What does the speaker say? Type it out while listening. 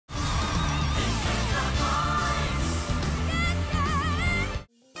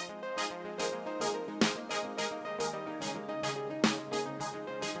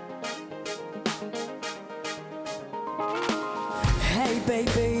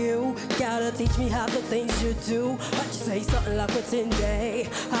baby, you gotta teach me how the things you do. But you say something like within day.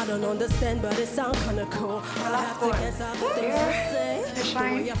 I don't understand, but it sounds kinda cool. I have to guess how the things you say.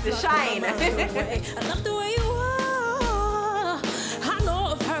 The shine. I love the way you are. I know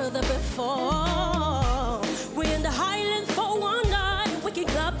I've heard that before. We're in the Highlands for one night. We can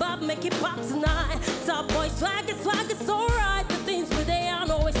club up, make it pop tonight. Top boy swag, it's alright. The things we say, I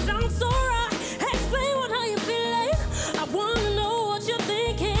know it sounds alright. Explain what how you feeling. I wanna know what you're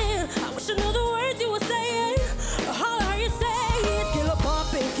thinking. I wish I knew the words you were saying. All I hear you say is Kilon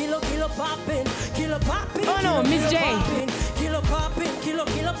Popping, Kilon Popping, Kilon Popping. Oh no, Ms Jaie. Kilon Popping, Kilon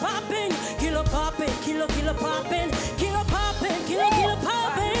Popping, Kilon Popping, Kilon Popping, Kilon Popping, Kilon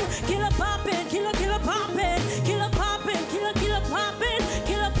Popping, Kilon Popping, Kilon Popping, Kilon Popping, Kilon Popping,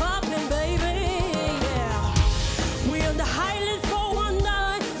 Kilon Popping, baby. Yeah. We on the Highlands for one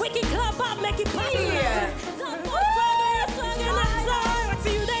night. We can club up, make it pop.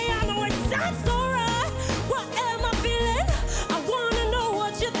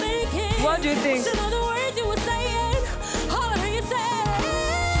 What do you think?